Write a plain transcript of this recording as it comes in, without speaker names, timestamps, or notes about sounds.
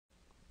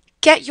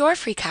Get your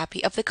free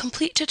copy of the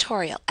complete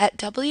tutorial at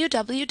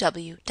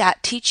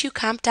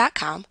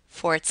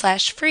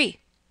www.teachucomp.com/free.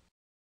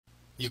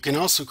 You can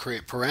also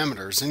create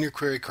parameters in your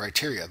query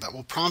criteria that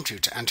will prompt you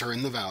to enter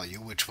in the value,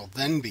 which will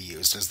then be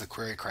used as the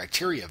query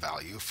criteria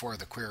value for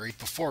the query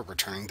before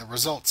returning the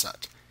result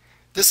set.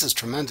 This is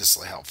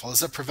tremendously helpful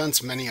as it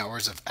prevents many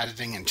hours of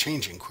editing and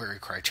changing query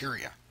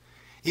criteria.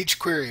 Each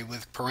query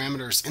with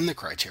parameters in the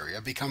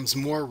criteria becomes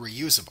more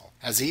reusable,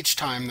 as each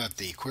time that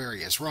the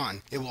query is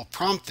run, it will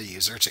prompt the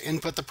user to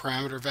input the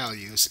parameter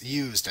values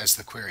used as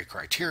the query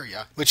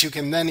criteria, which you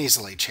can then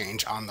easily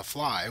change on the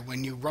fly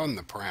when you run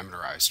the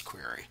parameterized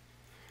query.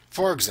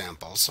 For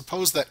example,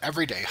 suppose that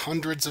every day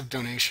hundreds of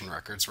donation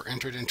records were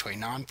entered into a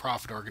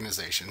nonprofit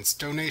organization's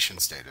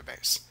donations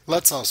database.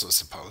 Let's also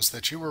suppose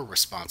that you were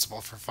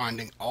responsible for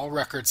finding all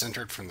records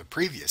entered from the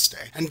previous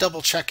day and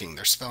double-checking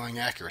their spelling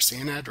accuracy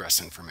and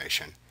address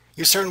information.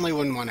 You certainly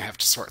wouldn't want to have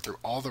to sort through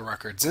all the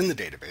records in the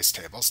database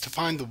tables to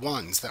find the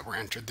ones that were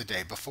entered the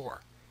day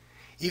before.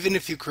 Even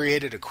if you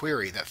created a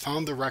query that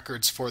found the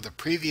records for the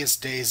previous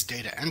day's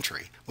data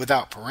entry,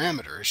 without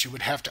parameters, you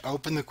would have to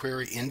open the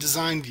query in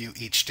Design View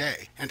each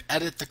day and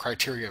edit the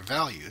criteria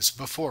values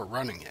before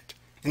running it.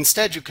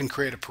 Instead, you can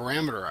create a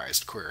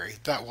parameterized query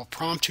that will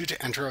prompt you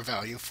to enter a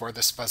value for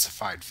the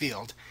specified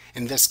field,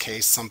 in this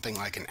case something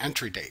like an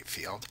entry date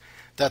field,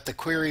 that the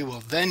query will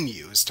then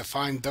use to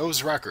find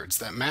those records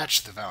that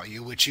match the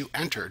value which you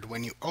entered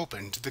when you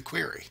opened the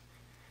query.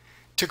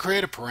 To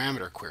create a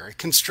parameter query,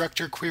 construct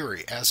your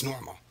query as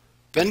normal.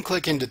 Then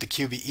click into the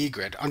QBE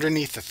grid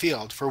underneath the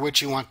field for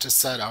which you want to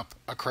set up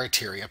a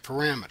criteria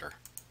parameter.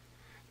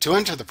 To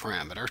enter the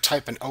parameter,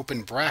 type an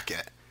open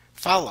bracket,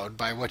 followed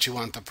by what you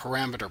want the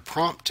parameter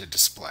prompt to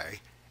display,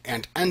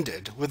 and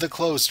ended with a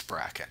closed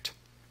bracket.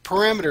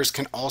 Parameters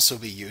can also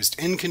be used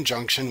in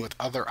conjunction with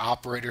other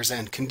operators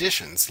and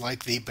conditions,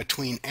 like the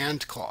between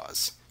and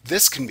clause.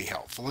 This can be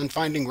helpful in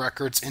finding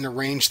records in a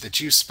range that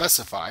you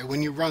specify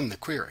when you run the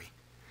query.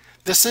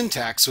 The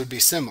syntax would be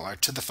similar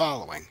to the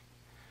following: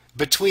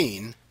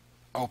 between,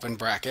 open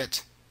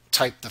bracket,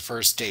 type the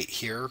first date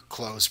here,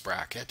 close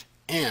bracket,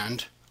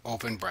 and,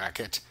 open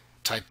bracket,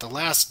 type the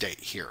last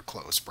date here,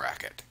 close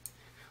bracket.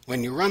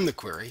 When you run the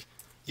query,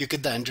 you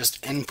could then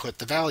just input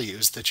the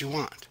values that you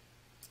want.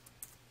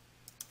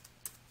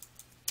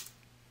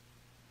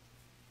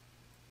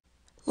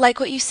 Like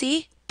what you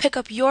see? Pick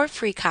up your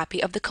free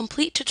copy of the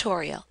complete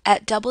tutorial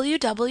at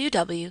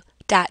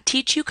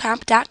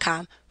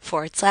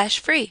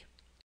www.teachucomp.com/free.